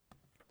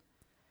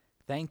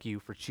Thank you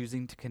for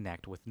choosing to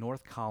connect with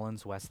North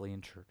Collins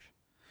Wesleyan Church.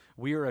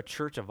 We are a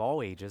church of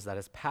all ages that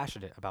is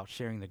passionate about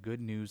sharing the good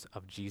news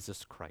of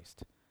Jesus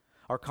Christ.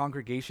 Our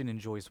congregation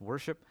enjoys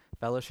worship,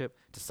 fellowship,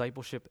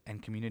 discipleship,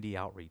 and community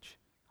outreach.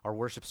 Our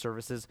worship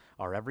services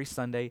are every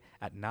Sunday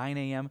at 9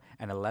 a.m.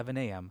 and 11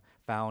 a.m.,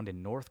 found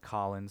in North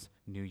Collins,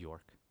 New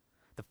York.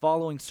 The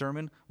following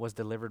sermon was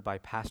delivered by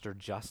Pastor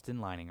Justin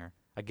Leininger.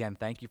 Again,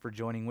 thank you for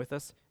joining with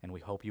us, and we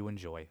hope you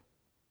enjoy.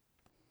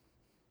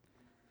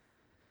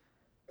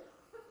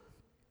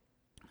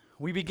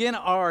 We begin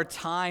our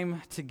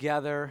time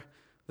together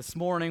this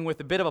morning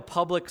with a bit of a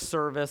public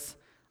service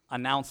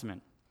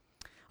announcement.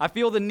 I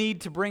feel the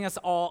need to bring us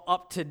all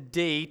up to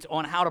date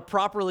on how to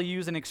properly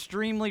use an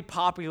extremely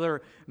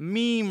popular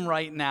meme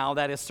right now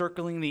that is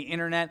circling the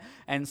internet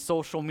and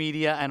social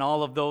media and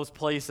all of those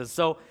places.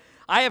 So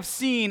I've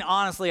seen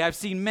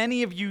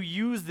many of you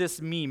use this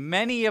meme.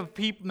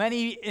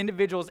 Many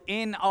individuals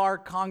in our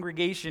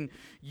congregation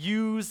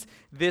use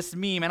this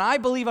meme. And I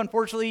believe,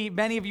 unfortunately,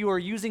 many of you are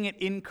using it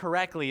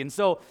incorrectly. And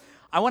so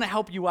I want to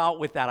help you out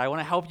with that. I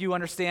want to help you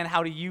understand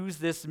how to use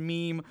this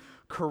meme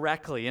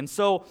correctly. And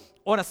so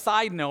on a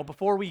side note,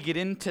 before we get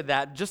into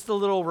that, just a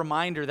little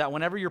reminder that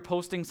whenever you're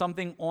posting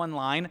something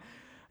online,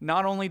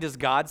 not only does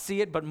God see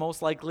it, but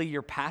most likely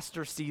your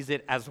pastor sees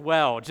it as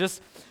well.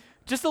 Just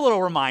a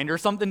little reminder,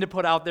 something to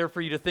put out there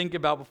for you to think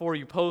about before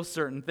you post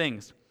certain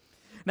things.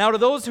 Now, to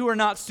those who are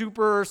not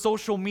super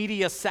social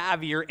media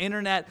savvy or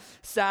internet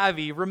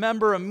savvy,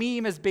 remember a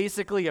meme is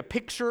basically a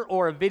picture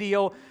or a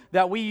video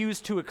that we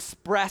use to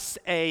express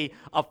a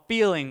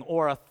feeling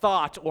or a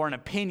thought or an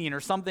opinion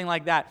or something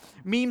like that.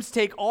 Memes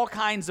take all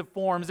kinds of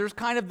forms. There's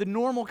kind of the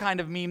normal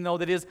kind of meme, though,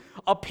 that is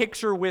a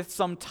picture with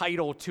some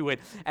title to it,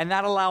 and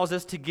that allows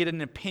us to get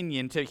an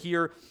opinion, to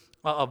hear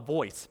a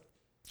voice.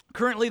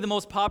 Currently, the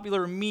most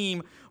popular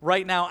meme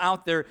right now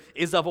out there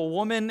is of a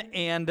woman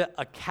and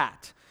a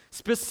cat.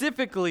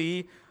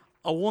 Specifically,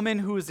 a woman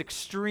who is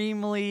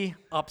extremely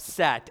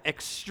upset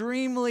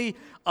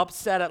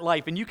at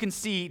life. And you can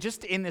see,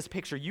 just in this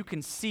picture, you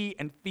can see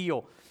and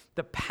feel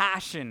the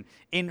passion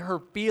in her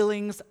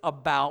feelings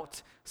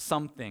about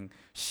something.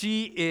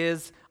 She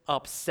is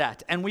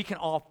upset. And we can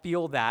all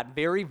feel that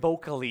very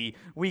vocally.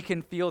 We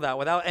can feel that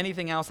without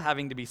anything else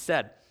having to be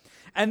said.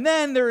 And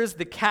then there is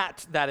the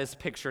cat that is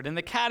pictured. And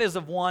the cat is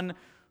of one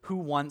who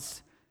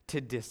wants to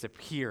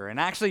disappear. And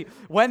actually,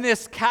 when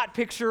this cat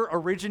picture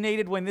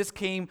originated, when this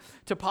came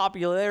to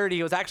popularity,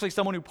 it was actually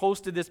someone who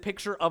posted this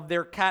picture of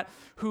their cat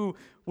who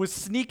was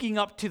sneaking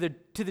up to the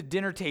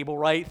dinner table,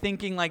 right?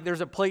 Thinking like there's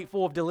a plate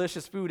full of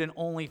delicious food and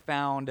only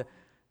found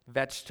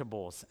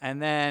vegetables.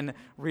 And then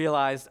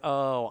realized,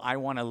 oh, I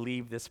want to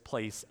leave this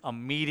place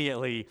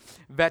immediately.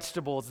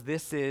 Vegetables,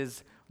 this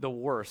is the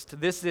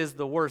worst. This is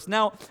the worst.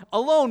 Now,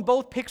 alone,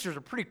 both pictures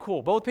are pretty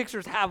cool. Both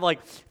pictures have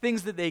like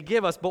things that they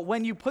give us, but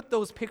when you put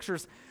those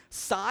pictures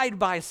side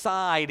by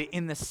side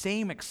in the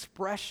same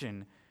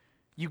expression,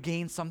 you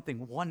gain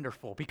something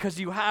wonderful, because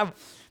you have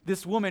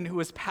this woman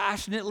who is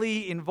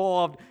passionately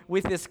involved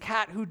with this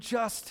cat who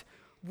just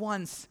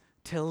wants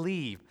to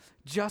leave,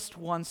 just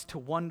wants to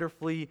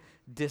wonderfully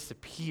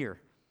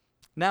disappear.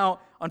 Now,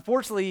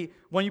 unfortunately,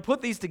 when you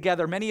put these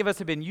together, many of us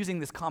have been using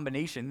this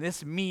combination,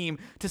 this meme,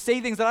 to say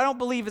things that I don't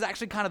believe is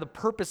actually kind of the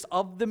purpose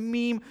of the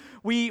meme.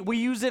 We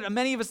use it,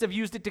 many of us have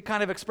used it to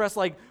kind of express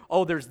like,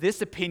 oh, there's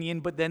this opinion,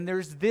 but then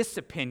there's this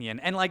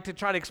opinion, and like to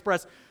try to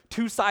express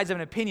two sides of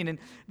an opinion. And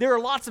there are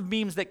lots of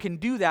memes that can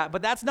do that,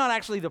 but that's not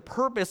actually the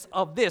purpose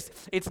of this.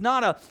 It's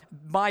not a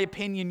my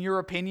opinion, your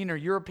opinion, or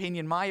your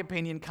opinion, my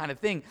opinion kind of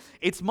thing.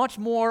 It's much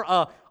more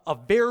a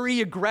very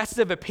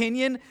aggressive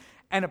opinion,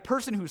 and a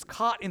person who's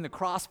caught in the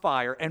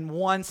crossfire and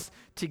wants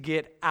to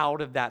get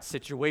out of that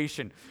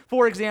situation.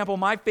 For example,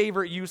 my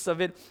favorite use of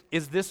it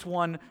is this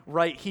one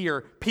right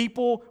here.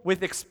 People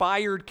with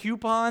expired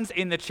coupons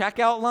in the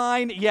checkout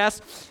line, yes,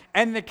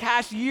 and the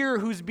cashier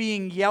who's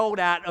being yelled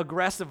at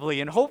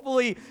aggressively. And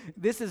hopefully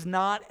this is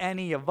not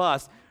any of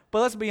us.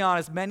 But let's be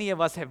honest, many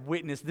of us have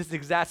witnessed this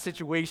exact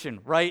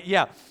situation, right?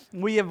 Yeah,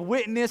 we have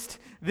witnessed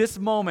this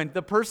moment.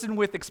 The person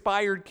with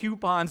expired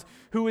coupons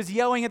who is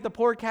yelling at the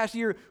poor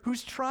cashier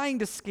who's trying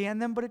to scan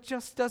them, but it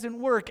just doesn't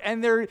work.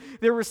 And they're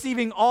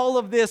receiving all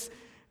of this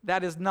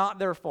that is not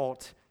their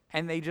fault,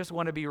 and they just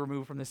want to be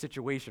removed from the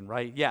situation,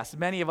 right? Yes,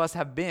 many of us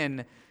have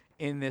been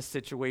in this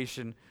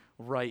situation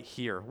right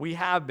here. We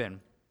have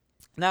been.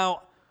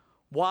 Now,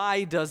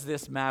 why does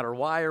this matter?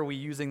 Why are we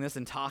using this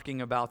and talking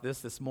about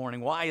this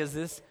morning? Why is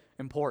this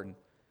important?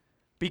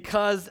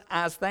 Because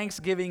as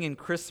Thanksgiving and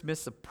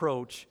Christmas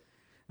approach,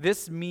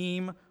 this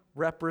meme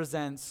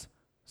represents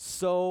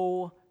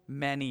so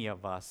many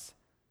of us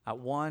at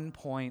one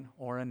point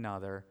or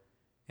another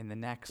in the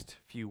next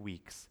few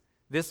weeks.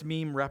 This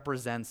meme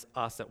represents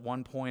us at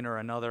one point or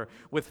another,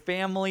 with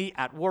family,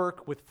 at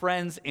work, with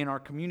friends, in our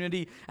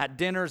community, at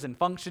dinners and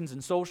functions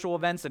and social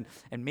events,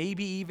 and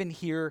maybe even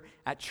here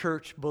at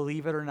church,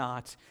 believe it or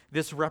not,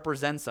 this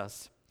represents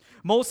us.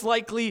 Most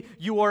likely,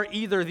 you are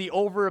either the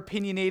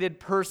over-opinionated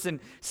person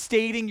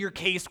stating your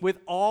case with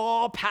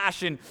all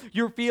passion,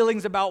 your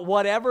feelings about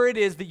whatever it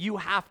is that you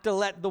have to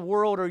let the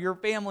world or your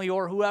family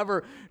or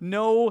whoever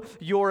know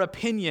your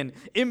opinion.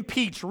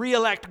 Impeach,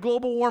 re-elect,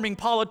 global warming,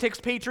 politics,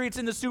 Patriots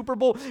in the Super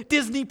Bowl,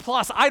 Disney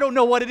Plus, I don't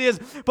know what it is,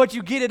 but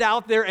you get it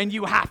out there and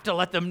you have to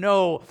let them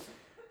know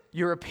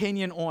your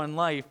opinion on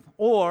life.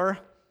 Or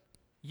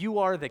you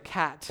are the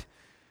cat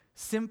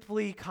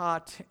simply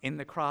caught in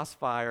the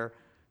crossfire,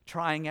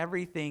 trying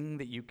everything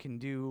that you can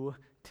do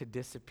to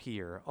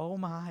disappear. Oh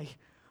my,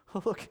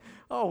 look,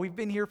 we've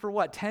been here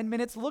for 10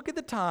 minutes? Look at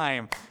the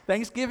time.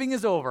 Thanksgiving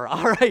is over.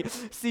 All right,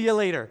 see you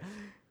later.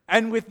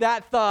 And with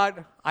that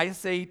thought, I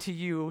say to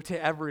you,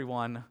 to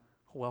everyone,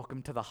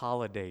 welcome to the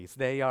holidays.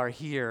 They are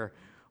here.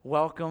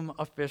 Welcome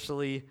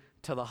officially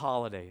to the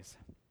holidays.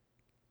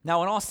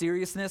 Now, in all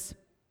seriousness,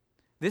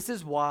 this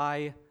is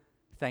why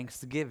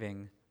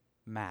Thanksgiving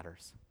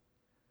matters.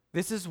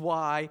 This is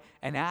why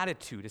an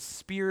attitude, a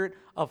spirit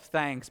of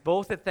thanks,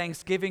 both at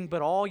Thanksgiving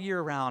but all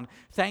year round,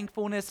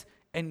 thankfulness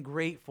and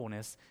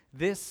gratefulness,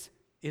 this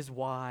is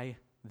why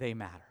they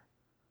matter.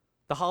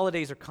 The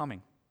holidays are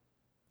coming.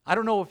 I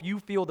don't know if you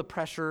feel the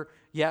pressure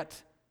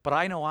yet, but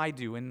I know I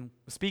do. And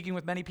speaking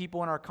with many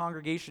people in our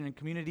congregation and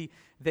community,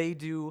 they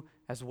do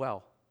as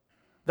well.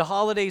 The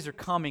holidays are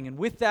coming, and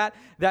with that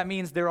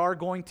means there are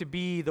going to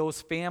be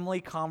those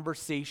family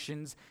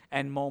conversations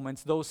and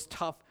moments, those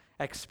tough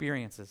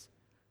experiences.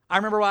 I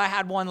remember I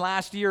had one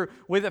last year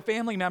with a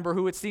family member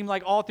who it seemed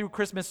like all through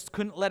Christmas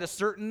couldn't let a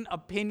certain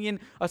opinion,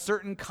 a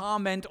certain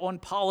comment on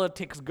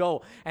politics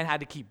go, and had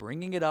to keep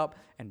bringing it up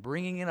and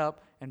bringing it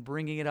up and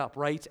bringing it up,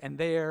 right? And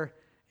there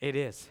it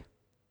is.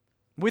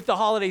 With the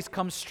holidays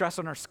comes stress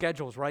on our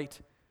schedules, right?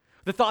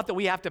 The thought that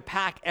we have to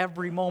pack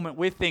every moment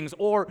with things,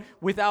 or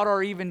without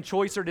our even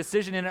choice or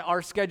decision in it,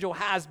 our schedule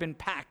has been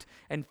packed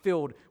and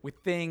filled with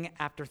thing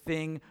after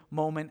thing,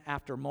 moment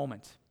after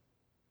moment.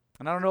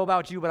 And I don't know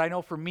about you, but I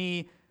know for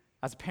me,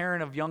 as a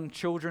parent of young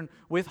children,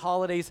 with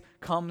holidays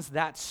comes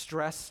that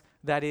stress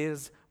that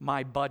is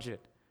my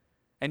budget.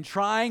 And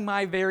trying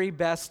my very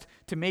best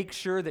to make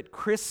sure that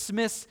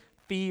Christmas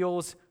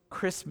feels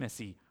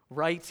Christmassy,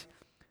 right?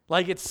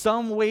 Like it's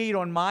some weight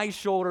on my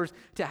shoulders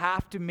to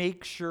have to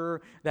make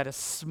sure that a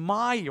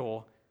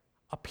smile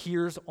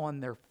appears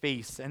on their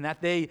face and that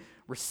they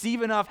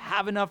receive enough,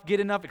 have enough, get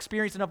enough,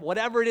 experience enough,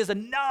 whatever it is,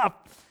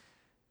 enough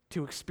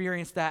to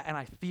experience that, and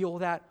I feel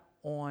that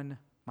on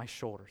my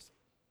shoulders.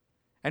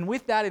 And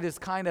with that, it is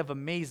kind of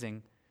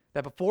amazing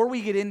that before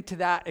we get into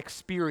that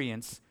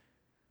experience,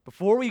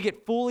 before we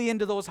get fully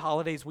into those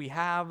holidays, we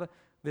have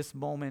this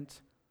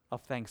moment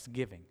of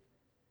Thanksgiving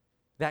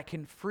that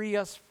can free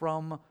us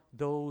from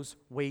those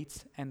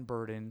weights and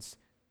burdens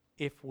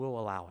if we'll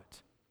allow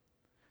it.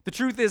 The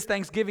truth is,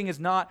 Thanksgiving is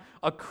not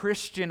a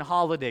Christian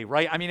holiday,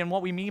 right? I mean, and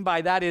what we mean by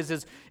that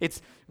is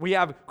we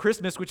have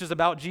Christmas, which is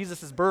about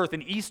Jesus' birth,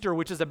 and Easter,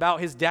 which is about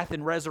his death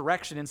and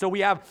resurrection. And so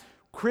we have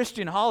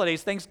Christian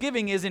holidays.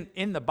 Thanksgiving isn't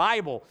in the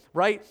Bible,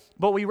 right?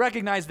 But we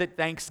recognize that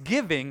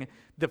Thanksgiving,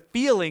 the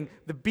feeling,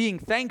 the being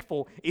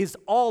thankful, is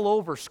all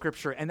over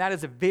Scripture, and that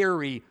is a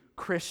very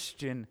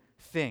Christian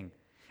thing.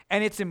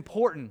 And it's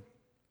important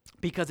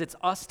because it's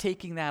us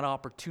taking that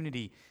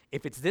opportunity,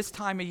 if it's this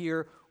time of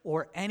year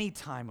or any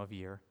time of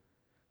year,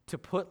 to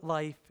put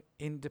life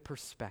into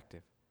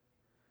perspective,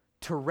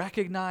 to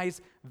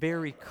recognize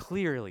very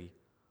clearly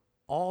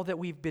all that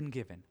we've been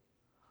given,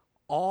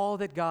 all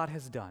that God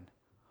has done,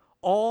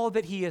 all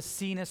that he has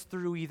seen us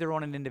through, either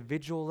on an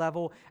individual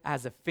level,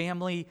 as a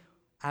family,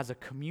 as a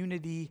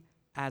community,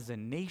 as a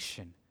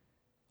nation,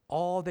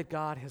 all that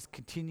God has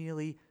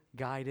continually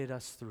guided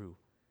us through.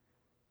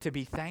 To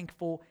be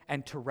thankful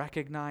and to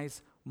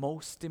recognize,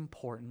 most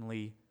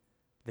importantly,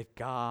 that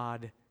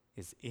God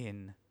is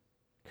in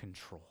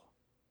control.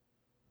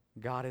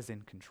 God is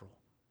in control.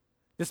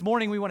 This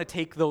morning we want to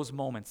take those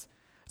moments.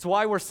 It's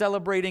why we're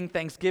celebrating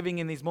Thanksgiving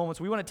in these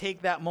moments. We want to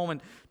take that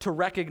moment to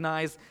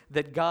recognize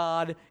that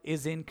God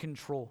is in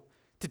control.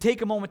 To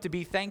take a moment to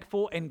be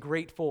thankful and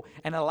grateful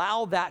and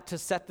allow that to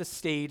set the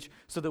stage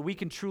so that we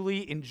can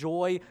truly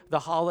enjoy the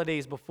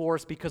holidays before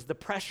us because the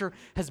pressure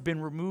has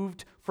been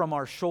removed from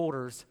our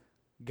shoulders.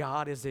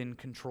 God is in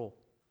control.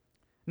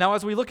 Now,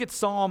 as we look at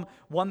Psalm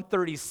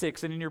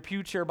 136, and in your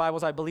Pew Chair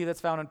Bibles, I believe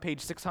that's found on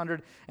page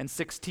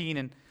 616,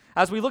 and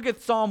as we look at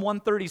Psalm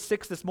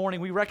 136 this morning,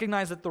 we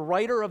recognize that the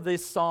writer of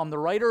this psalm, the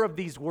writer of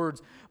these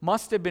words,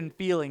 must have been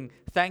feeling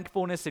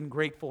thankfulness and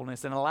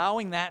gratefulness and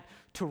allowing that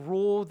to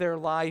rule their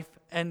life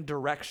and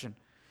direction.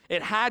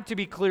 It had to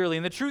be clearly,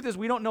 and the truth is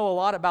we don't know a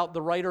lot about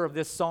the writer of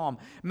this psalm.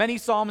 Many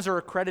psalms are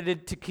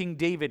accredited to King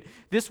David.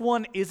 This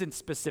one isn't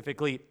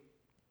specifically.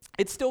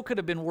 It still could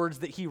have been words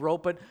that he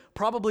wrote, but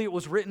probably it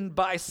was written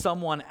by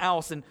someone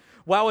else. And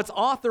while its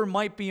author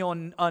might be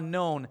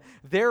unknown,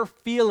 their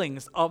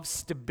feelings of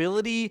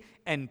stability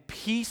and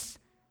peace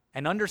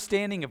and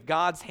understanding of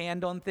God's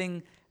hand on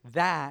things,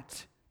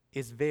 that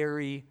is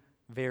very,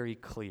 very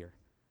clear.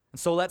 And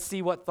so let's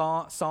see what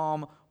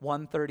Psalm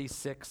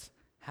 136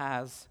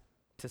 has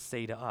to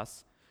say to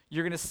us.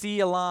 You're going to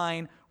see a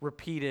line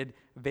repeated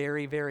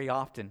very, very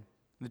often.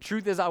 The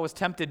truth is, I was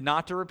tempted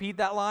not to repeat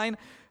that line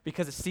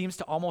because it seems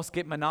to almost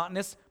get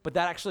monotonous, but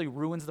that actually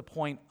ruins the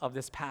point of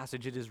this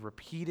passage. It is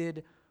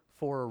repeated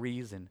for a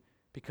reason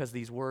because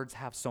these words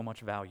have so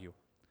much value.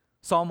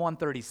 Psalm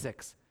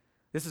 136,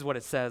 this is what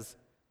it says.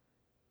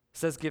 It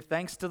says, "Give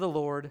thanks to the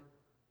Lord,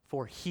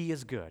 for he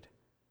is good.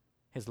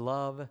 His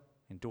love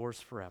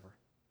endures forever.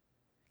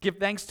 Give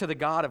thanks to the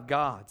God of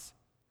gods.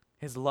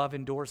 His love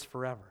endures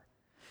forever.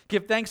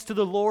 Give thanks to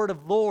the Lord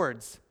of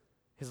lords.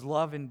 His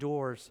love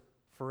endures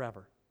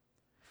forever.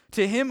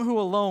 To him who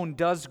alone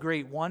does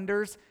great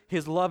wonders,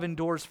 his love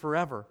endures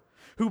forever.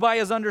 Who by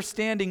his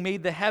understanding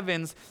made the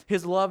heavens,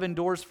 his love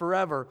endures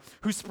forever.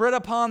 Who spread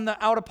out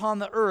upon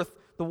the earth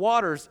the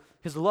waters,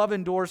 his love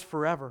endures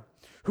forever.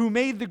 Who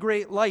made the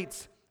great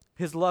lights,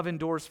 his love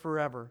endures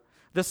forever.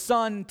 The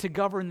sun to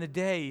govern the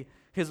day,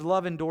 his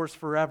love endures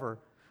forever.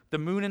 The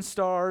moon and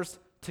stars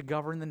to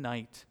govern the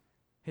night,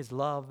 his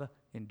love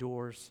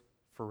endures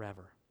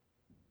forever.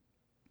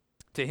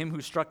 To him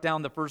who struck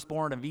down the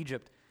firstborn of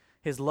Egypt,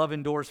 his love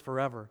endures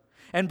forever,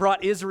 and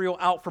brought Israel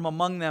out from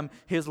among them,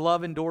 his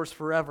love endures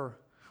forever.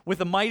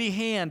 With a mighty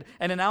hand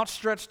and an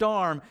outstretched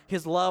arm,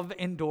 his love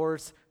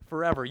endures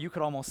forever." You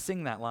could almost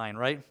sing that line,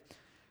 right?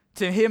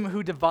 To him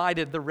who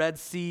divided the Red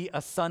Sea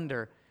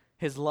asunder,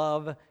 his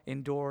love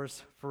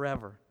endures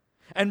forever.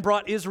 And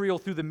brought Israel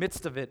through the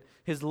midst of it,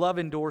 his love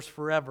endures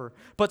forever.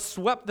 But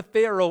swept the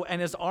Pharaoh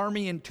and his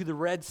army into the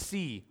Red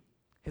Sea,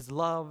 his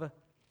love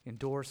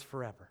endures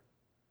forever.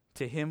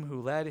 To him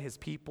who led his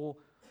people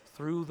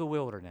through the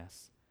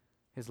wilderness,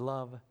 his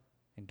love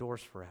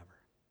endures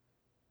forever.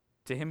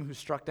 To him who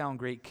struck down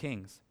great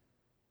kings,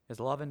 his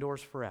love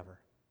endures forever.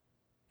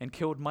 And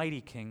killed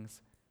mighty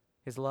kings,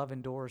 his love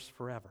endures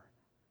forever.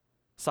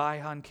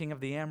 Sihon, king of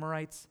the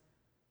Amorites,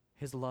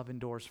 his love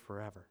endures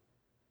forever.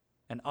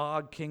 And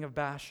Og, king of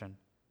Bashan,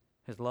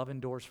 his love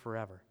endures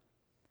forever.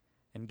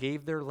 And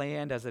gave their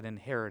land as an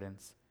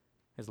inheritance,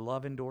 his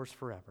love endures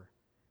forever.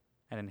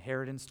 An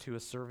inheritance to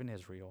his servant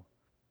Israel,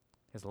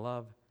 his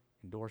love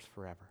endures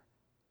forever.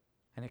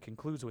 And it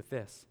concludes with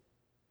this: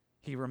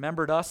 he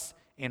remembered us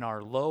in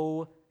our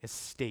low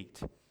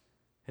estate,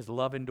 his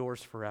love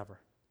endures forever.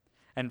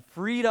 And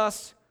freed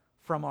us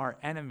from our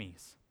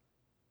enemies,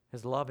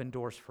 his love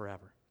endures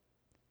forever.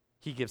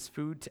 He gives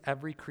food to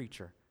every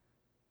creature,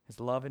 his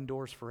love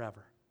endures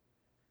forever.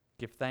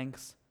 Give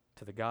thanks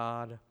to the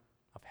God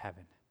of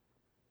heaven,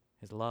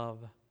 his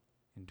love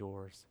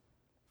endures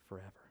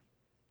forever.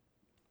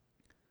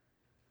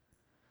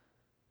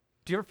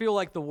 Do you ever feel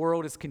like the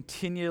world is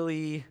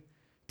continually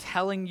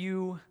telling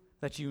you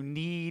that you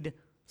need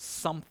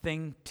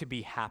something to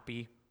be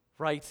happy,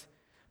 right?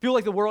 Feel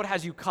like the world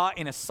has you caught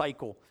in a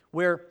cycle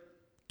where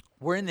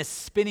we're in this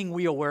spinning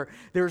wheel where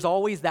there's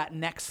always that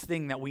next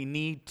thing that we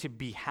need to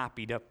be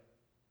happy, to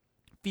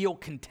feel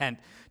content,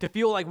 to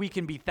feel like we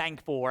can be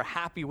thankful or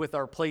happy with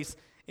our place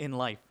in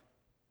life.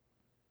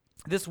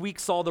 This week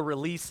saw the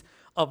release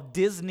of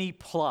Disney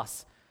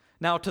Plus.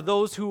 Now, to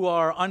those who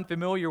are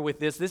unfamiliar with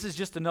this is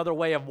just another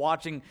way of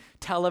watching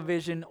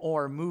television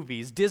or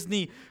movies.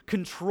 Disney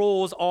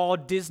controls all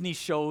Disney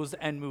shows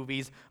and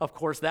movies. Of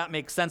course, that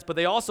makes sense. But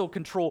they also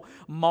control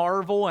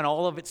Marvel and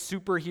all of its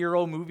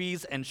superhero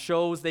movies and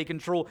shows. They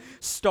control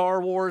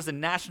Star Wars and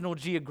National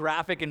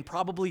Geographic and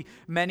probably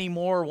many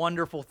more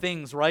wonderful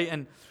things, right?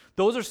 And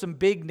those are some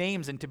big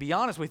names. And to be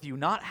honest with you,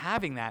 not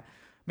having that,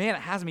 man,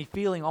 it has me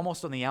feeling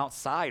almost on the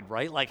outside,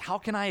 right? Like, how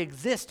can I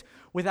exist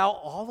without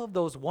all of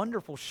those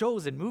wonderful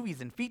shows and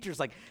movies and features?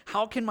 Like,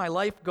 how can my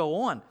life go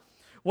on?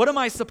 What am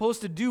I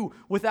supposed to do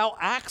without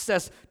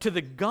access to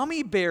the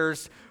Gummy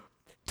Bears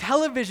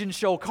television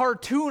show,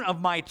 cartoon of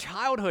my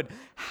childhood?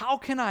 How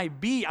can I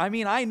be? I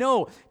mean, I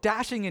know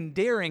dashing and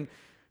daring,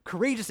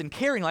 courageous and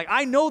caring. Like,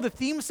 I know the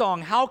theme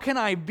song. How can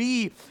I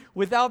be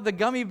without the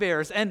Gummy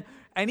Bears? And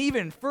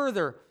even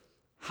further,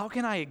 how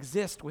can I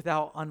exist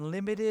without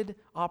unlimited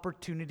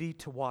opportunity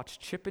to watch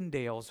Chip and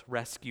Dale's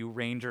Rescue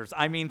Rangers?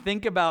 I mean,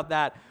 think about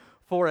that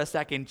for a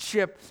second.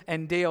 Chip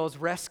and Dale's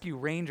Rescue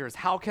Rangers.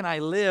 How can I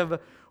live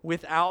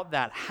without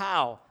that?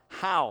 How?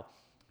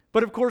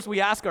 But of course,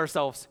 we ask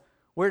ourselves,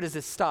 where does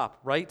this stop,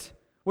 right?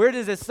 Where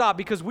does it stop?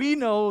 Because we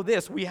know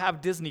this. We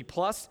have Disney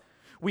Plus,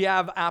 we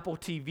have Apple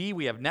TV,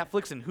 we have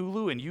Netflix and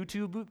Hulu and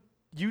YouTube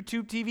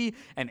TV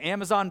and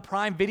Amazon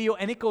Prime Video,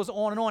 and it goes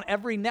on and on.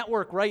 Every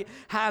network, right,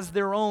 has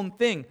their own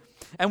thing.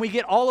 And we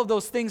get all of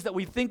those things that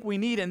we think we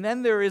need, and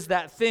then there is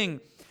that thing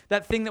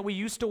that we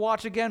used to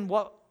watch again.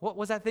 What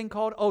was that thing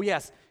called? Oh,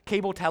 yes,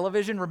 cable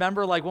television.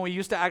 Remember, like when we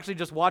used to actually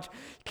just watch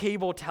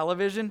cable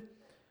television?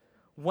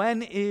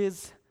 When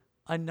is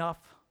enough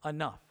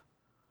enough?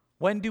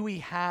 When do we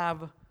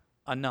have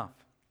enough?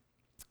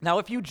 Now,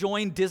 if you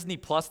joined Disney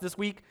Plus this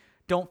week,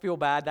 don't feel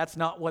bad. That's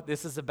not what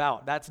this is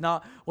about. That's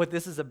not what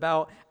this is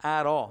about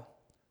at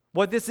all.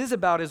 What this is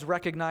about is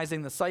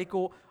recognizing the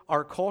cycle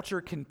our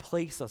culture can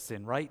place us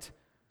in, right?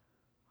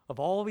 Of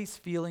always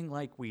feeling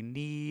like we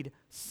need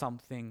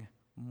something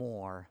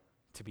more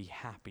to be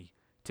happy,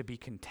 to be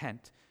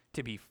content,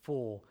 to be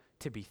full,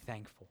 to be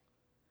thankful.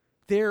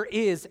 There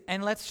is,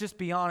 and let's just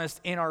be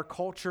honest, in our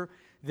culture,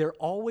 there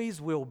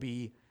always will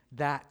be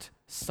that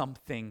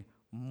something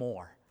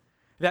more.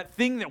 That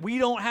thing that we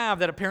don't have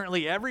that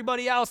apparently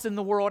everybody else in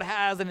the world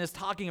has and is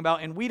talking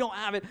about, and we don't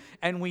have it,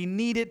 and we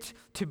need it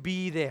to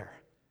be there.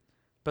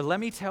 But let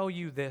me tell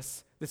you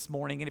this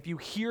morning, and if you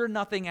hear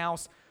nothing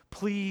else,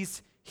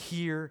 please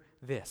hear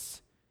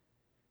this.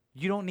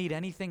 You don't need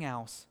anything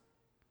else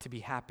to be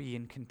happy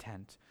and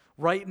content.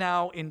 Right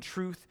now, in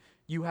truth,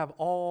 you have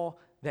all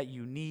that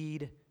you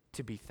need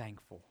to be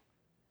thankful.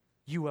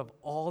 You have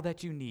all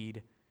that you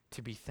need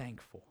to be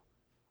thankful.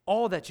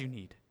 All that you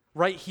need,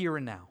 right here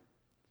and now.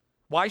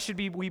 Why should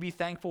we be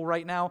thankful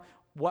right now?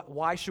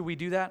 Why should we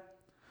do that?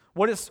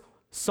 What does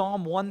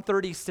Psalm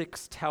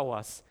 136 tell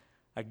us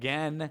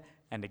again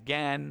and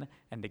again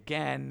and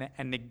again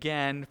and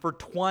again for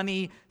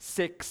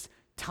 26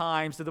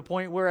 times, to the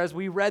point where as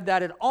we read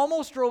that, it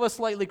almost drove us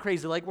slightly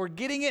crazy. Like, we're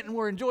getting it and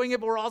we're enjoying it,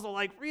 but we're also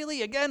like,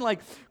 really? Again? Like,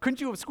 couldn't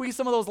you have squeezed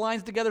some of those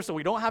lines together so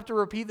we don't have to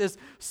repeat this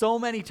so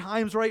many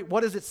times, right?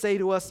 What does it say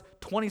to us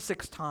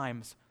 26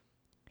 times?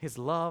 His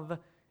love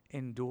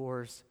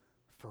endures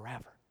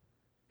forever.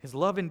 His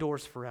love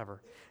endures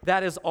forever.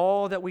 That is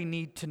all that we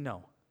need to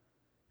know.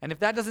 And if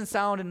that doesn't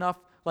sound enough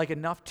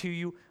to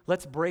you,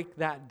 let's break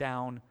that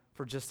down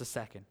for just a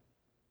second.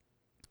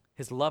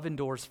 His love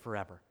endures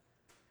forever.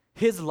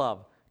 His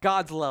love,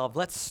 God's love,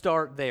 let's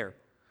start there.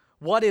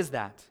 What is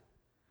that?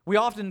 We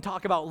often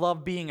talk about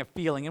love being a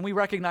feeling, and we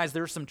recognize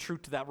there's some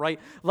truth to that, right?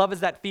 Love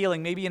is that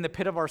feeling, maybe in the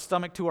pit of our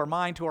stomach, to our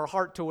mind, to our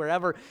heart, to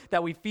wherever,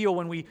 that we feel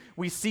when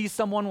we see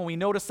someone, when we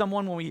notice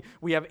someone, when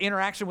we have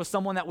interaction with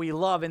someone that we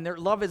love. And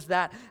love is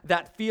that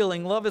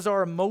feeling. Love is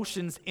our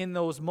emotions in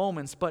those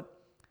moments. But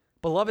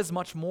love is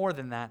much more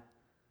than that.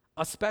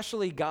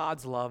 Especially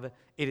God's love,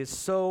 it is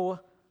so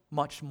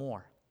much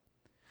more.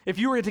 If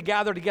you were to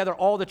gather together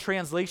all the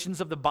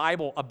translations of the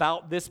Bible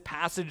about this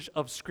passage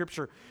of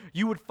Scripture,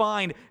 you would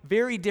find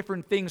very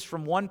different things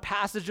from one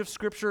passage of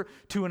Scripture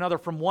to another,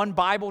 from one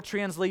Bible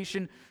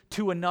translation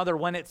to another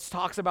when it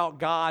talks about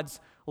God's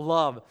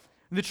love.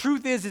 And the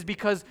truth is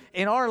because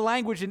in our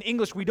language, in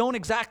English, we don't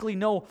exactly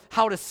know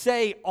how to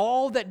say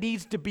all that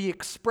needs to be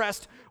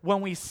expressed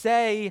when we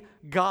say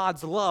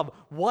God's love.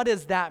 What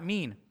does that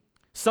mean?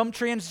 Some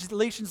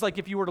translations, like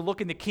if you were to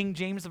look in the King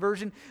James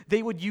Version,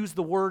 they would use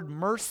the word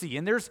mercy.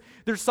 And there's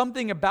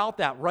something about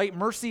that, right?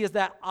 Mercy is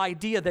that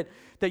idea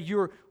that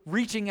you're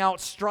reaching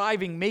out,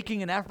 striving,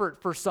 making an effort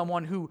for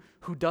someone who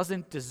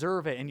doesn't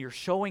deserve it, and you're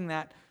showing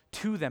that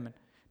to them. And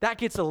that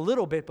gets a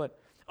little bit, but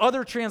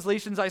other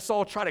translations I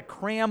saw try to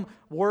cram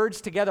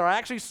words together. I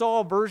actually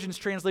saw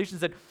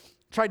translations that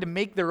tried to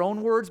make their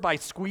own words by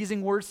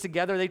squeezing words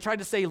together. They tried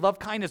to say love,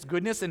 kindness,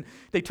 goodness, and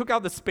they took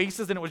out the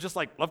spaces, and it was just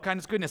like love,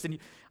 kindness, goodness. And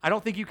I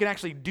don't think you can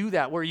actually do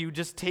that where you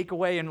just take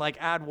away and like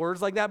add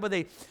words like that, but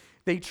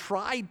they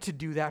tried to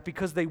do that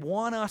because they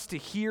want us to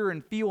hear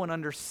and feel and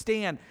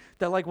understand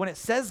that, like, when it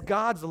says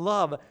God's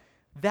love,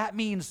 that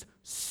means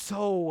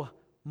so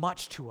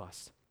much to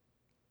us.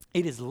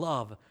 It is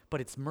love,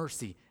 but it's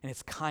mercy, and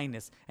it's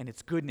kindness, and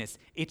it's goodness.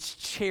 It's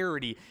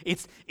charity.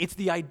 It's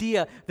the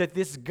idea that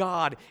this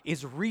God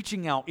is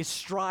reaching out, is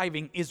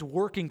striving, is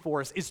working for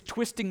us, is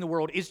twisting the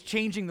world, is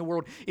changing the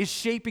world, is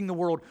shaping the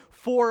world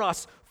for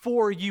us,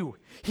 for you.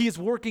 He is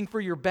working for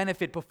your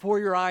benefit before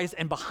your eyes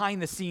and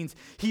behind the scenes.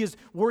 He is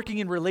working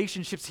in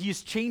relationships. He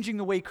is changing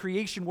the way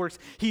creation works.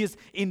 He is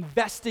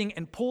investing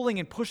and pulling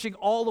and pushing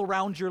all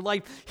around your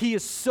life. He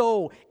is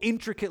so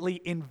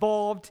intricately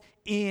involved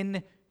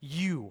in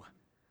you.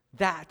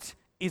 That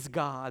is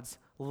God's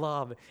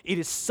love. It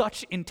is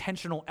such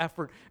intentional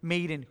effort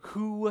made in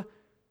who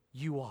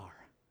you are.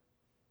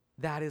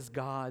 That is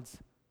God's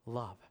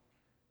love.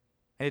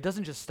 And it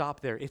doesn't just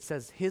stop there. It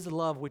says His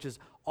love, which is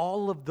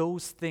all of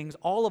those things,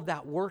 all of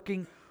that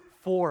working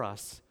for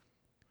us.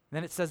 And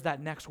then it says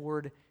that next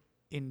word,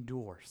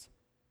 endures.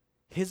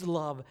 His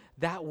love,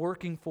 that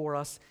working for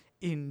us,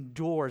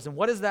 endures. And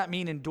what does that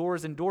mean,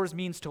 endures? Endures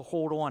means to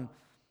hold on.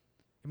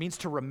 It means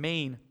to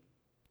remain,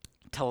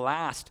 to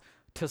last,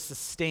 to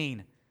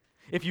sustain.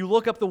 If you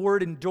look up the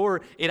word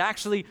endure, it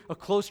actually, a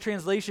close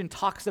translation,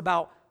 talks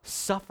about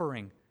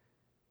suffering.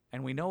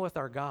 And we know with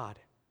our God,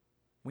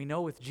 we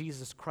know with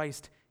Jesus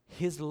Christ,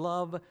 His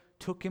love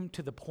took Him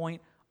to the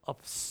point of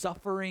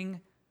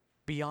suffering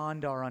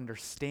beyond our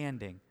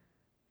understanding.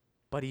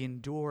 But He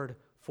endured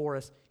for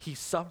us. He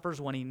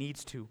suffers when He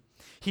needs to.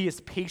 He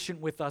is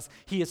patient with us.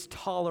 He is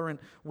tolerant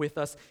with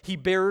us. He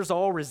bears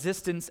all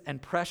resistance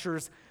and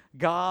pressures.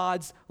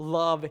 God's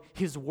love,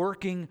 His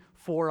working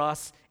for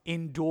us,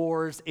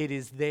 endures. It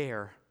is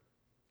there.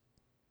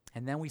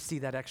 And then we see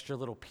that extra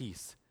little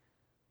piece,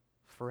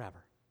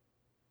 forever.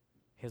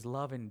 His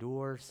love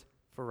endures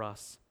for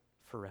us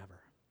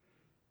forever.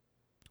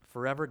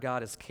 Forever,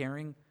 God is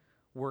caring,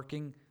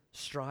 working,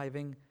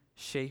 striving,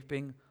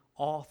 shaping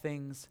all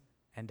things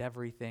and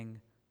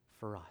everything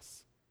for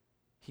us.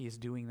 He is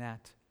doing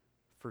that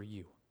for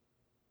you.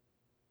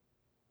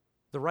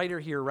 The writer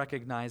here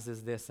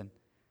recognizes this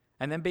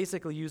and then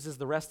basically uses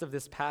the rest of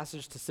this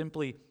passage to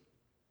simply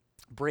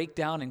break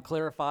down and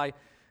clarify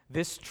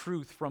this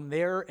truth from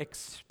their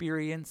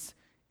experience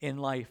in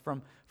life,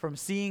 from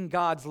seeing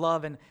God's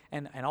love and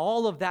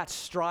all of that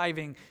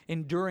striving,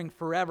 enduring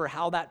forever,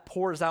 how that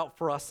pours out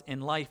for us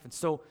in life. And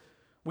so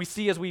we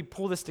see as we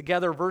pull this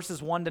together,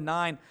 verses 1 to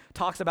 9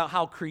 talks about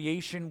how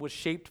creation was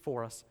shaped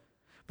for us.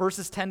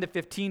 Verses 10 to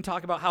 15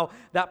 talk about how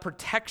that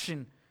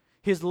protection,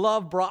 his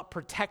love brought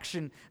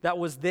protection that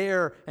was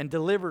there and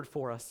delivered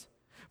for us.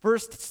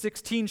 Verse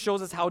 16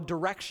 shows us how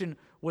direction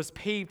was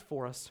paved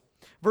for us.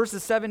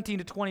 Verses 17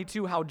 to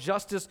 22, how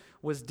justice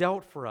was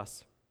dealt for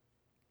us.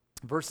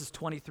 Verses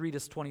 23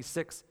 to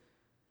 26,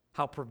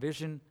 how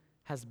provision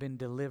has been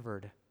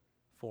delivered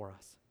for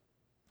us.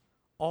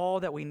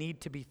 All that we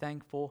need to be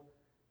thankful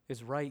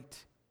is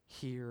right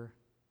here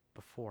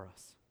before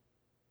us.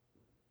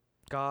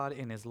 God,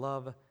 in his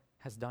love,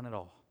 has done it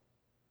all.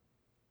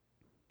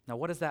 Now,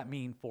 what does that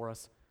mean for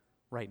us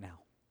right now?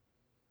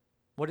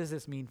 What does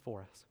this mean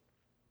for us?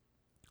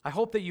 I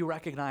hope that you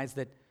recognize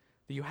that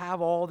you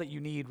have all that you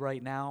need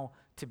right now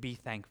to be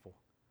thankful.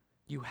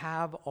 You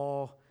have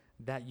all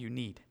that you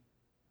need.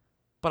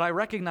 But I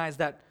recognize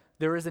that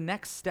there is a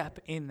next step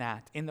in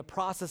that, in the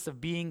process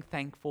of being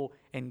thankful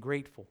and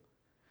grateful.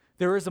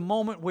 There is a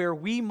moment where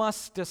we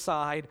must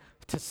decide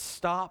to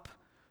stop,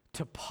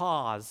 to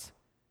pause,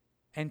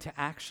 and to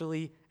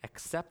actually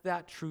accept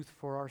that truth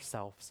for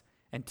ourselves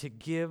and to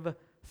give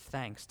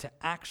thanks, to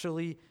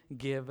actually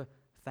give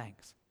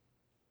thanks.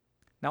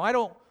 Now, I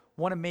don't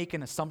want to make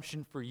an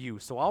assumption for you,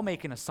 so I'll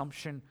make an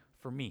assumption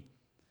for me.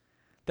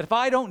 That if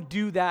I don't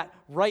do that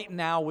right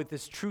now with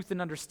this truth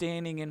and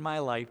understanding in my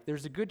life,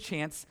 there's a good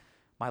chance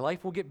my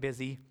life will get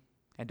busy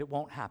and it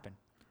won't happen.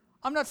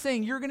 I'm not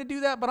saying you're going to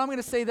do that, but I'm going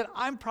to say that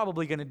I'm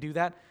probably going to do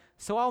that.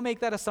 So I'll make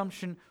that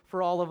assumption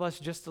for all of us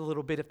just a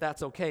little bit if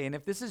that's okay. And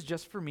if this is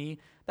just for me,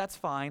 that's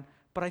fine.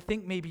 But I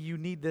think maybe you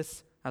need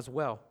this as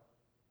well.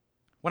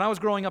 When I was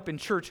growing up in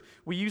church,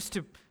 we used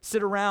to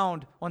sit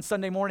around on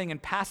Sunday morning and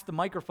pass the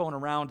microphone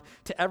around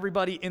to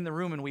everybody in the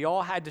room, and we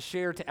all had to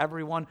share to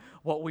everyone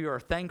what we were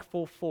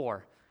thankful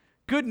for.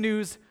 Good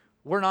news,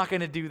 we're not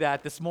going to do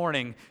that this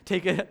morning.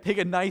 Take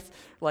a nice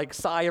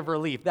sigh of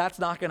relief. That's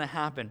not going to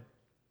happen.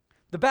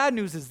 The bad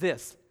news is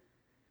this.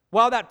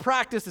 While that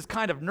practice is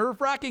kind of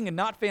nerve-wracking and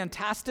not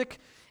fantastic,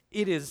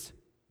 it is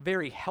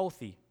very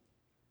healthy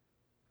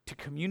to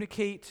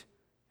communicate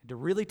and to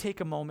really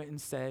take a moment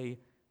and say,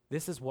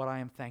 this is what I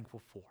am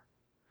thankful for.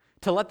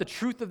 To let the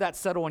truth of that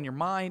settle on your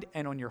mind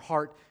and on your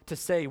heart, to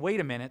say, wait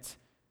a minute,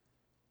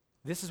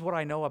 this is what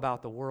I know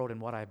about the world and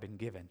what I've been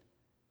given.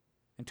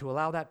 And to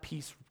allow that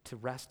peace to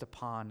rest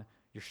upon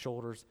your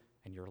shoulders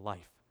and your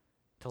life.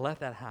 To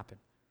let that happen.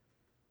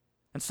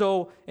 And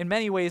so, in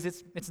many ways,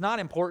 it's not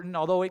important,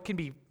 although it can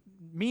be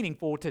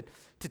meaningful to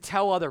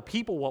tell other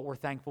people what we're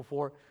thankful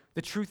for.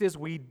 The truth is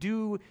we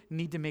do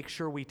need to make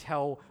sure we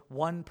tell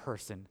one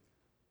person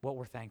what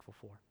we're thankful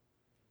for.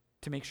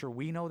 To make sure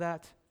we know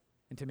that,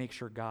 and to make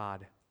sure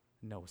God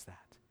knows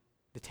that.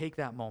 To take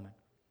that moment.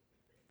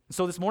 And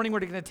so this morning we're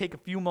going to take a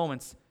few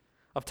moments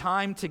of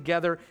time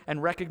together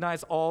and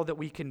recognize all that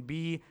we can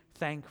be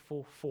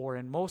thankful for,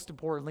 and most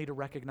importantly, to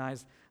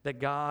recognize that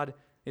God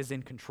is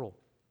in control.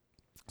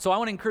 So I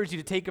want to encourage you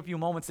to take a few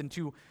moments and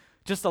to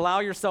just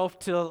allow yourself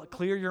to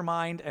clear your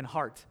mind and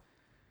heart.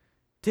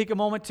 Take a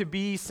moment to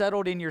be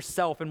settled in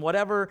yourself, and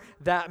whatever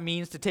that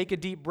means, to take a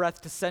deep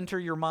breath, to center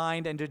your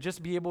mind, and to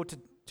just be able to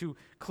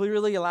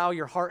clearly allow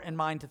your heart and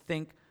mind to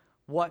think,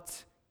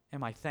 what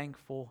am I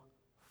thankful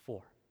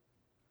for?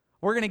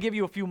 We're going to give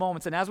you a few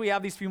moments, and as we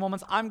have these few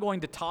moments, I'm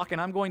going to talk,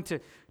 and I'm going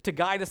to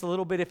guide us a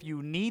little bit if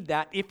you need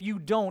that. If you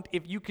don't,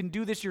 if you can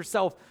do this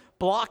yourself,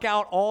 block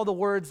out all the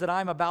words that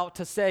I'm about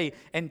to say,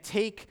 and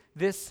take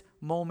this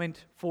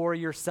moment for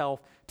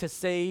yourself to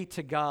say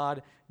to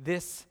God,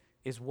 this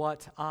is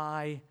what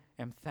I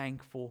am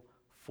thankful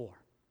for.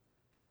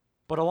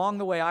 But along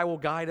the way, I will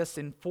guide us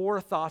in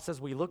 4 thoughts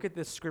as we look at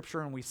this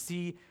scripture and we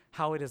see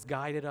how it has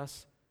guided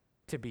us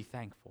to be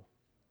thankful.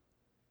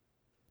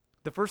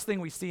 The first thing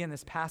we see in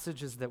this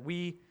passage is that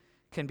we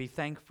can be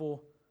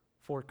thankful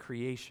for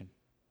creation.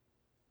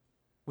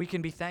 We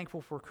can be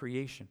thankful for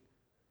creation.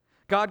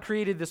 God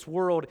created this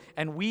world,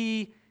 and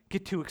we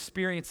get to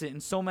experience it in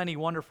so many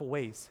wonderful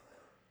ways.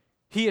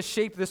 He has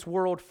shaped this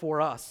world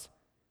for us.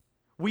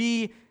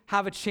 We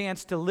have a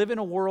chance to live in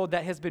a world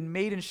that has been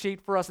made and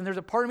shaped for us. And there's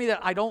a part of me that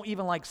I don't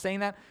even like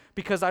saying that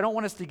because I don't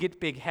want us to get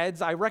big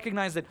heads. I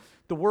recognize that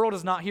the world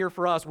is not here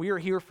for us. We are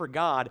here for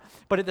God.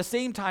 But at the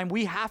same time,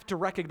 we have to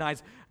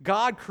recognize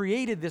God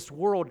created this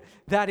world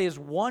that is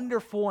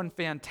wonderful and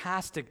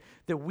fantastic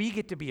that we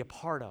get to be a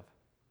part of.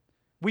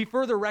 We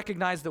further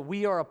recognize that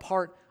we are a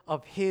part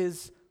of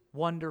His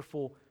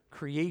wonderful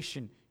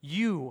creation.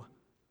 You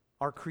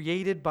are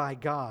created by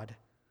God.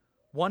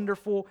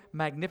 Wonderful,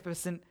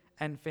 magnificent,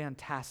 and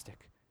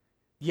fantastic.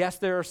 Yes,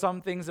 there are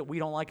some things that we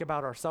don't like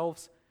about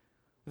ourselves.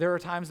 There are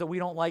times that we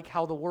don't like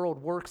how the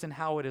world works and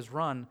how it is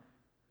run,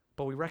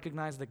 but we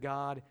recognize that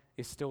God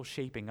is still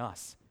shaping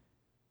us,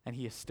 and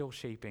He is still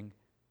shaping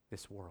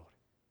this world.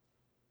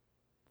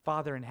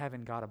 Father in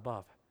heaven, God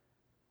above,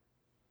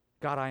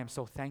 God, I am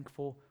so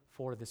thankful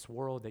for this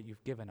world that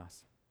you've given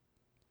us.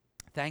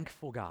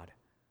 Thankful, God,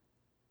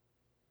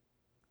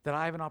 that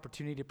I have an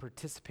opportunity to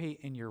participate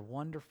in your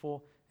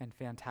wonderful and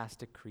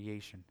fantastic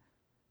creation.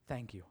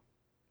 Thank you.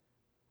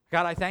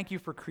 God, I thank you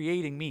for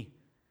creating me.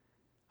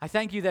 I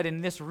thank you that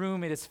in this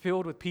room it is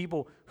filled with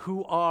people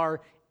who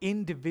are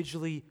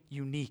individually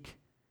unique.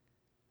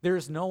 There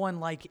is no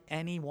one like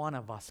any one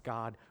of us,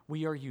 God.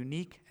 We are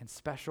unique and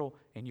special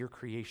in your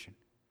creation.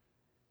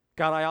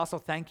 God, I also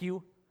thank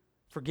you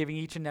for giving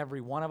each and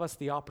every one of us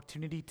the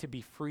opportunity to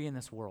be free in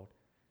this world,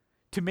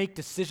 to make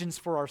decisions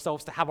for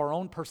ourselves, to have our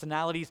own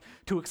personalities,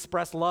 to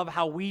express love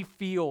how we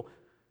feel.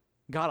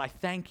 God, I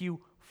thank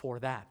you for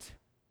that.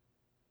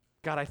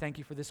 God, I thank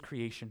you for this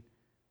creation,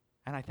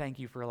 and I thank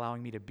you for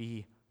allowing me to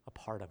be a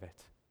part of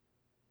it.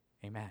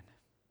 Amen.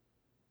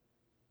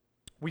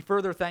 We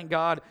further thank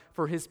God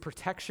for his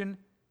protection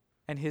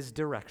and his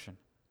direction.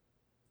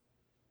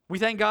 We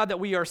thank God that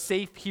we are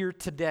safe here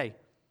today.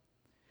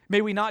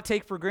 May we not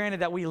take for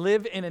granted that we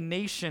live in a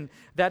nation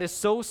that is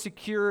so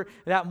secure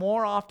that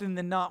more often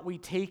than not we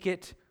take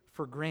it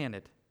for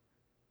granted.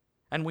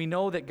 And we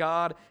know that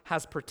God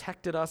has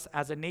protected us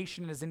as a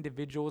nation and as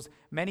individuals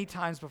many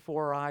times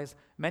before our eyes,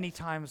 many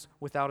times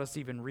without us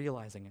even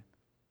realizing it.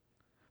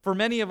 For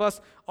many of us,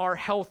 our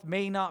health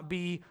may not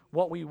be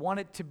what we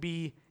want it to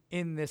be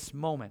in this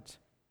moment,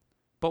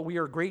 but we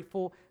are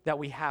grateful that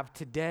we have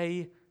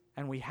today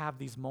and we have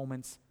these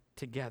moments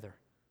together.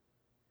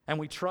 And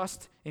we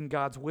trust in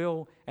God's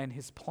will and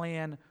his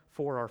plan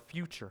for our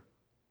future.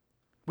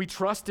 We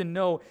trust and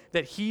know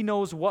that he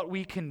knows what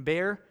we can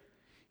bear.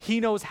 He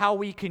knows how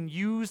we can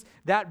use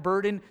that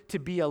burden to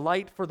be a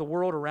light for the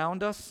world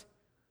around us.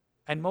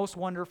 And most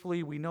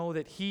wonderfully, we know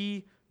that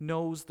he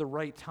knows the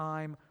right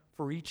time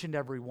for each and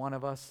every one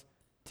of us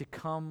to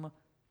come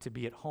to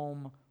be at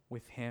home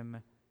with him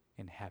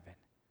in heaven.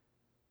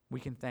 We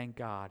can thank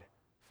God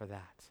for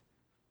that.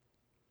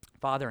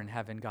 Father in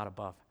heaven, God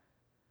above,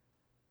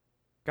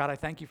 God, I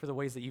thank you for the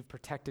ways that you've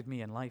protected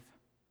me in life.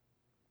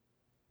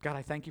 God,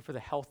 I thank you for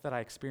the health that I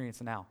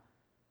experience now.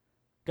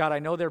 God, I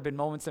know there have been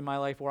moments in my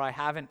life where I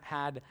haven't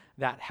had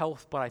that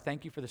health, but I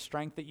thank you for the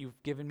strength that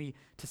you've given me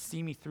to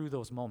see me through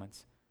those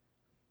moments.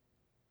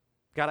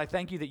 God, I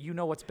thank you that you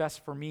know what's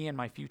best for me and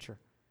my future.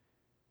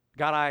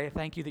 God, I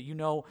thank you that you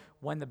know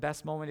when the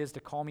best moment is to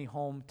call me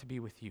home to be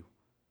with you.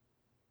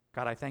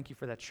 God, I thank you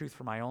for that truth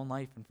for my own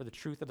life and for the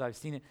truth that I've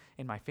seen it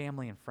in my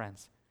family and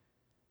friends.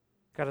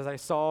 God, as I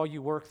saw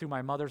you work through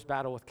my mother's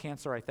battle with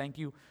cancer, I thank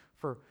you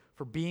for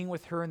being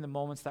with her in the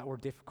moments that were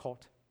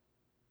difficult.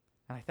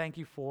 And I thank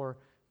you for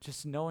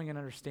just knowing and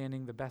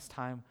understanding the best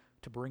time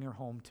to bring her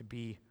home to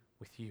be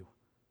with you.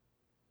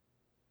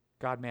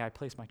 God, may I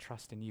place my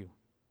trust in you.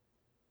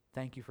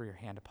 Thank you for your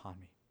hand upon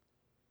me.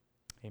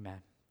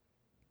 Amen.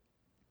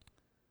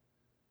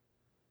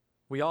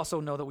 We also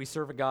know that we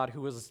serve a God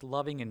who is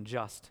loving and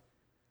just,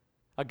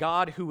 a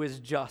God who is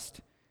just,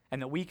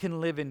 and that we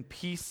can live in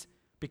peace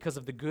because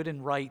of the good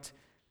and right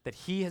that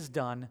he has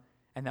done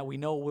and that we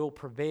know will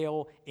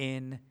prevail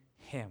in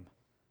him.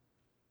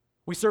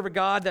 We serve a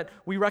God that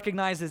we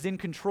recognize is in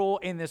control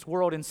in this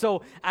world. And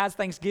so as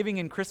Thanksgiving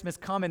and Christmas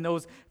come and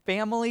those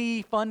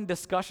family fun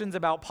discussions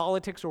about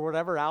politics or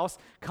whatever else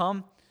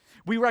come,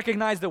 we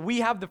recognize that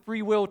we have the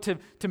free will to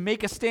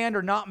make a stand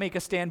or not make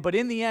a stand. But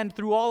in the end,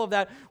 through all of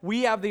that,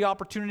 we have the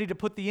opportunity to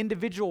put the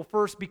individual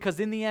first, because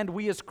in the end,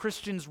 we as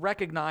Christians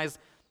recognize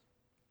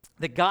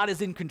that God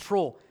is in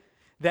control,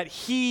 that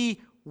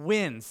he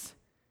wins,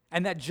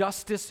 and that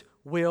justice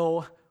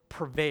will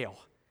prevail.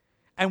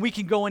 And we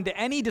can go into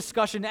any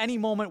discussion, any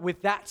moment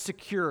with that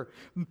secure,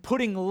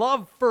 putting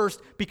love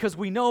first, because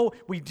we know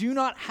we do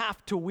not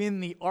have to win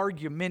the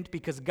argument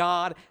because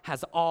God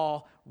has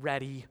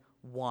already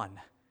won.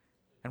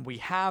 And we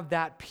have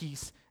that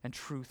peace and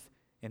truth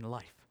in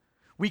life.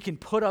 We can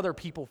put other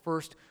people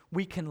first.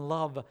 We can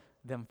love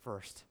them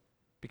first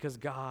because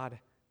God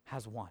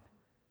has won.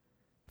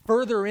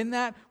 Further in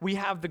that, we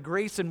have the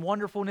grace and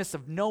wonderfulness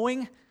of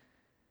knowing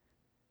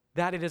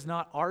that it is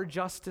not our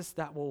justice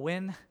that will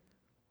win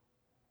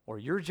or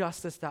your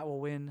justice that will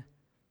win,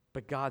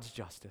 but God's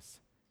justice.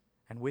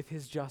 And with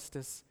his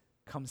justice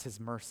comes his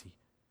mercy.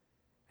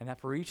 And that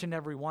for each and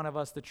every one of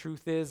us, the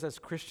truth is, as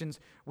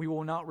Christians, we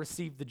will not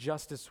receive the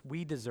justice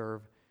we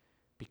deserve.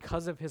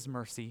 Because of his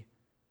mercy,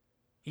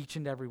 each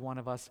and every one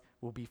of us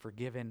will be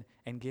forgiven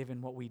and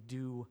given what we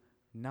do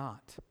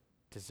not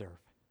deserve.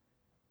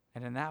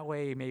 And in that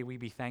way, may we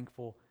be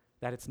thankful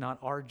that it's not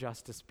our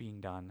justice being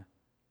done,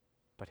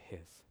 but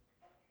his.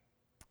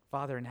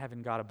 Father in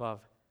heaven, God above,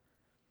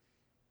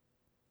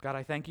 God,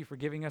 I thank you for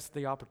giving us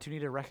the opportunity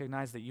to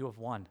recognize that you have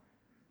won.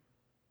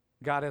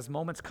 God, as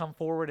moments come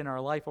forward in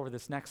our life over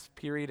this next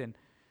period, and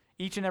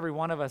each and every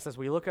one of us, as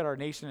we look at our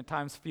nation at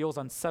times, feels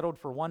unsettled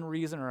for one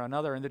reason or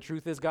another. And the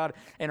truth is, God,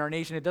 in our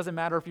nation, it doesn't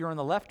matter if you're on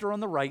the left or on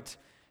the right.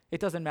 It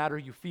doesn't matter.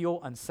 You feel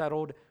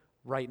unsettled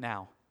right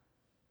now.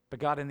 But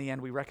God, in the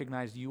end, we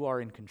recognize you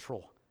are in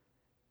control.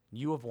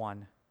 You have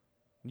won.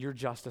 Your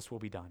justice will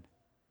be done.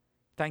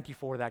 Thank you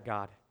for that,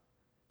 God.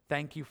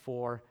 Thank you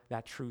for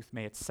that truth.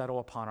 May it settle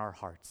upon our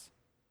hearts.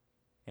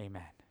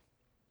 Amen.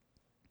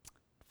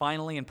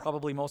 Finally, and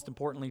probably most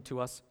importantly to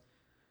us,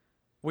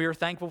 We are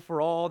thankful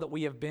for all that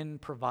we have been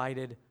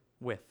provided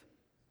with.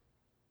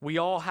 We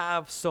all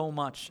have so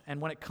much, and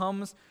when it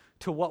comes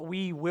to what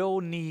we will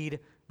need,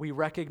 we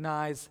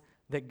recognize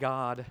that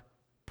God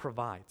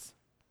provides.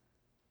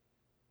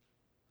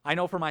 I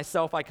know for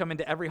myself, I come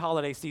into every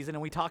holiday season,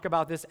 and we talk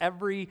about this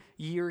every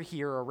year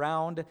here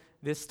around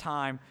this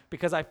time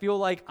because I feel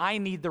like I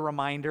need the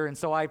reminder, and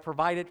so I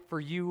provide it for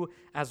you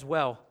as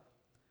well.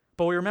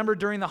 But we remember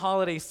during the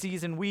holiday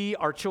season, we,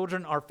 our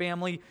children, our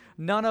family,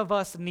 none of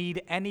us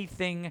need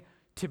anything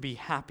to be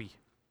happy.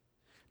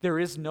 There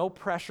is no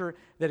pressure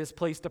that is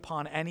placed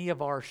upon any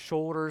of our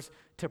shoulders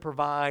to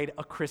provide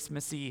a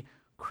Christmassy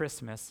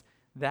Christmas.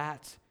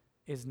 That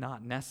is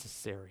not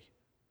necessary.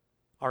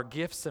 Our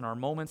gifts and our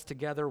moments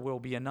together will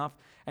be enough.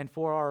 And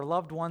for our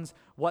loved ones,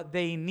 what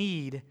they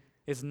need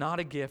is not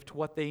a gift.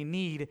 What they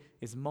need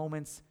is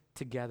moments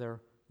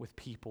together with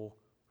people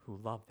who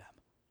love them.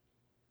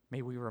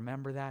 May we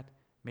remember that.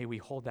 May we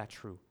hold that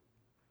true.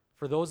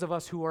 For those of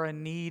us who are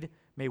in need,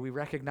 may we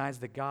recognize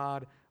that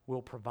God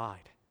will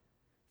provide.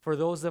 For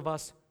those of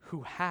us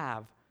who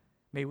have,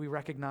 may we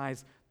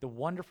recognize the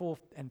wonderful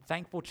and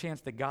thankful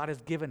chance that God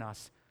has given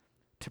us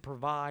to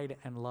provide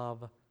and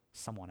love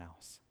someone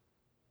else.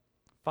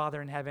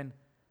 Father in heaven,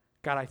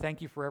 God, I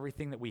thank you for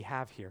everything that we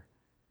have here.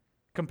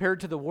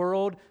 Compared to the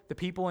world, the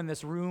people in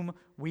this room,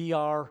 we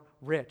are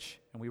rich,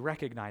 and we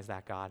recognize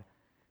that, God.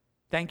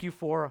 Thank you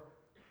for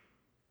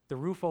the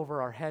roof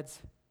over our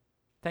heads.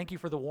 Thank you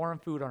for the warm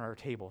food on our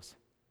tables.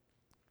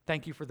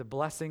 Thank you for the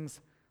blessings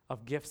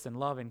of gifts and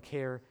love and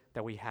care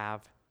that we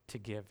have to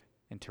give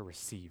and to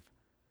receive.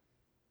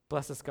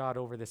 Bless us, God,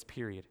 over this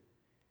period.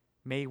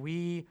 May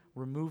we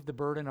remove the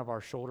burden of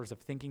our shoulders of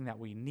thinking that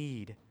we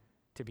need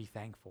to be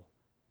thankful.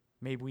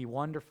 May we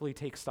wonderfully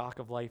take stock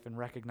of life and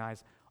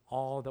recognize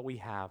all that we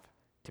have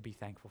to be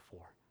thankful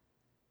for.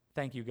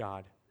 Thank you,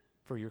 God,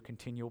 for your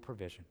continual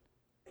provision.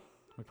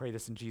 We pray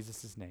this in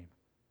Jesus' name.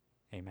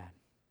 Amen.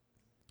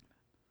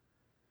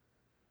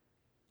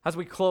 As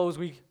we close,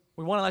 we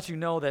want to let you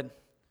know that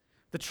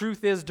the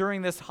truth is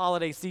during this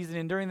holiday season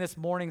and during this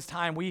morning's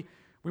time, we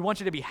want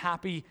you to be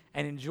happy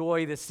and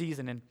enjoy this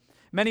season. In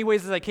many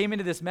ways, as I came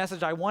into this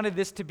message, I wanted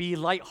this to be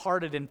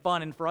lighthearted and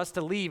fun and for us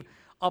to leave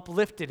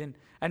uplifted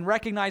and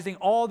recognizing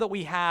all that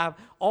we have,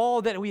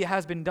 all that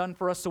has been done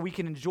for us so we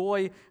can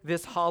enjoy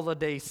this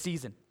holiday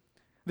season.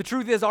 The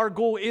truth is, our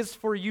goal is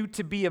for you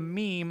to be a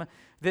meme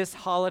this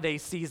holiday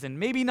season.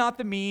 Maybe not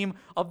the meme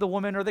of the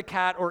woman or the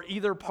cat or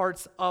either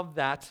parts of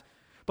that,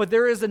 but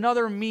there is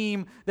another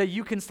meme that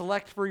you can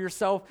select for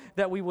yourself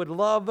that we would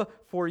love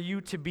for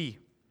you to be.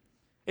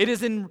 It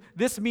is in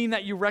this meme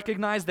that you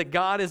recognize that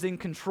God is in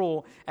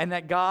control and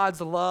that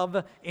God's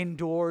love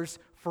endures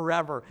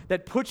forever,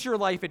 that puts your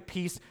life at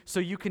peace so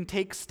you can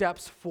take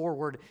steps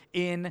forward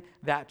in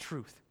that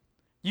truth.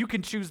 You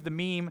can choose the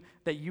meme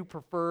that you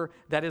prefer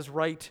that is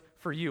right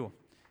for you.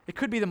 It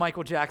could be the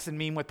Michael Jackson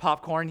meme with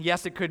popcorn.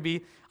 Yes, it could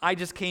be. I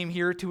just came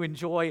here to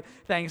enjoy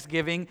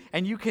Thanksgiving,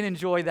 and you can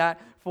enjoy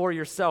that for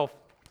yourself.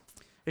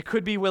 It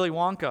could be Willy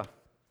Wonka.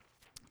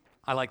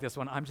 I like this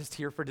one. I'm just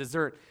here for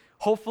dessert.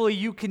 Hopefully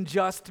you can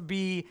just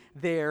be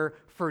there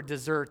for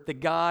dessert,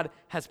 that God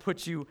has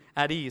put you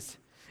at ease.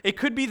 It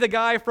could be the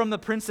guy from The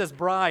Princess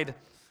Bride.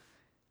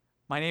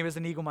 My name is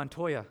Inigo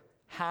Montoya.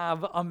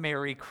 Have a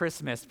Merry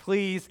Christmas.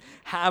 Please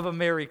have a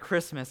Merry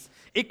Christmas.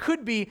 It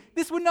could be,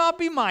 this would not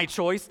be my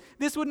choice.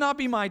 This would not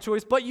be my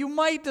choice, but you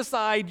might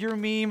decide your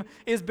meme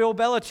is Bill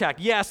Belichick.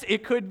 Yes,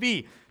 it could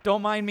be.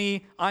 Don't mind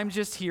me. I'm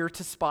just here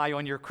to spy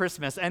on your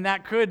Christmas. And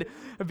that could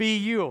be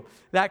you.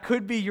 That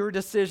could be your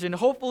decision.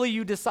 Hopefully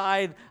you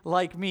decide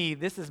like me.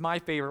 This is my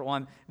favorite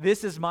one.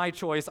 This is my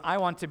choice. I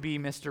want to be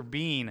Mr.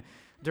 Bean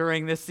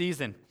during this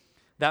season.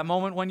 That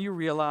moment when you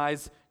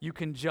realize you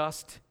can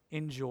just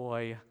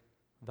enjoy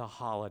the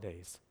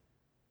holidays.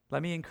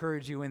 Let me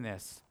encourage you in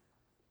this.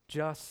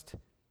 Just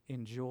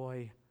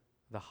enjoy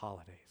the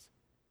holidays.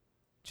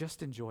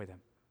 Just enjoy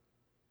them.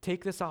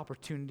 Take this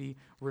opportunity,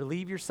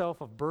 relieve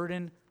yourself of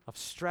burden, of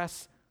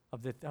stress,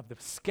 of the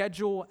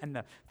schedule and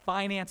the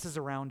finances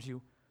around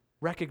you.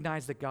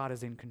 Recognize that God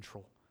is in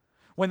control.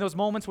 When those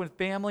moments when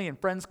family and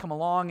friends come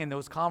along and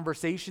those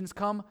conversations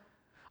come,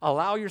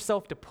 allow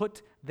yourself to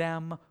put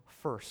them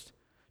first.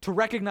 To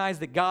recognize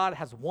that God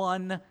has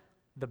won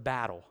the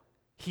battle.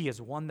 He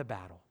has won the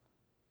battle.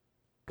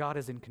 God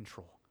is in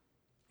control.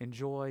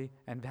 Enjoy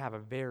and have a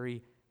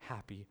very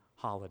happy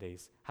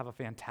holidays. Have a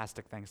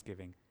fantastic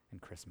Thanksgiving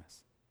and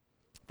Christmas.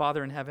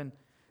 Father in heaven,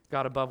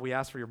 God above, we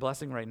ask for your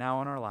blessing right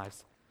now in our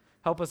lives.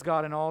 Help us,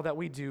 God, in all that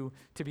we do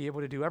to be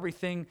able to do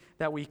everything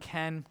that we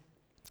can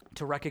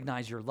to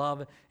recognize your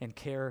love and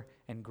care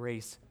and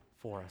grace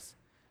for us.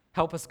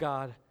 Help us,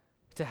 God,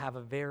 to have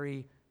a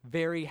very,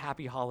 very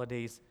happy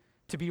holidays,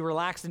 to be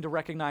relaxed and to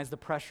recognize the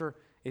pressure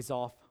is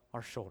off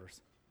our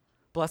shoulders.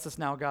 Bless us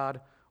now, God.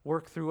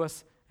 Work through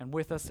us and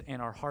with us in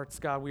our hearts,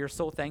 God. We are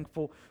so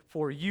thankful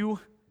for you,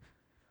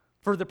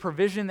 for the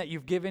provision that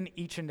you've given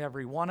each and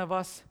every one of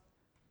us,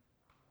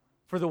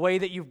 for the way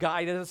that you've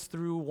guided us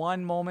through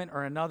one moment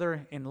or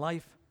another in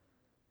life,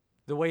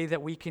 the way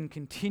that we can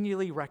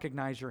continually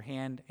recognize your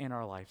hand in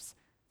our lives.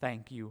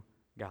 Thank you,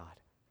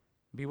 God.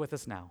 Be with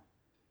us now.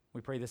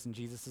 We pray this in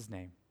Jesus'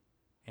 name.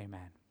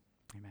 Amen.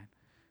 Amen.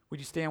 Would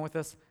you stand with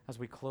us as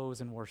we close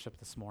in worship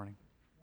this morning?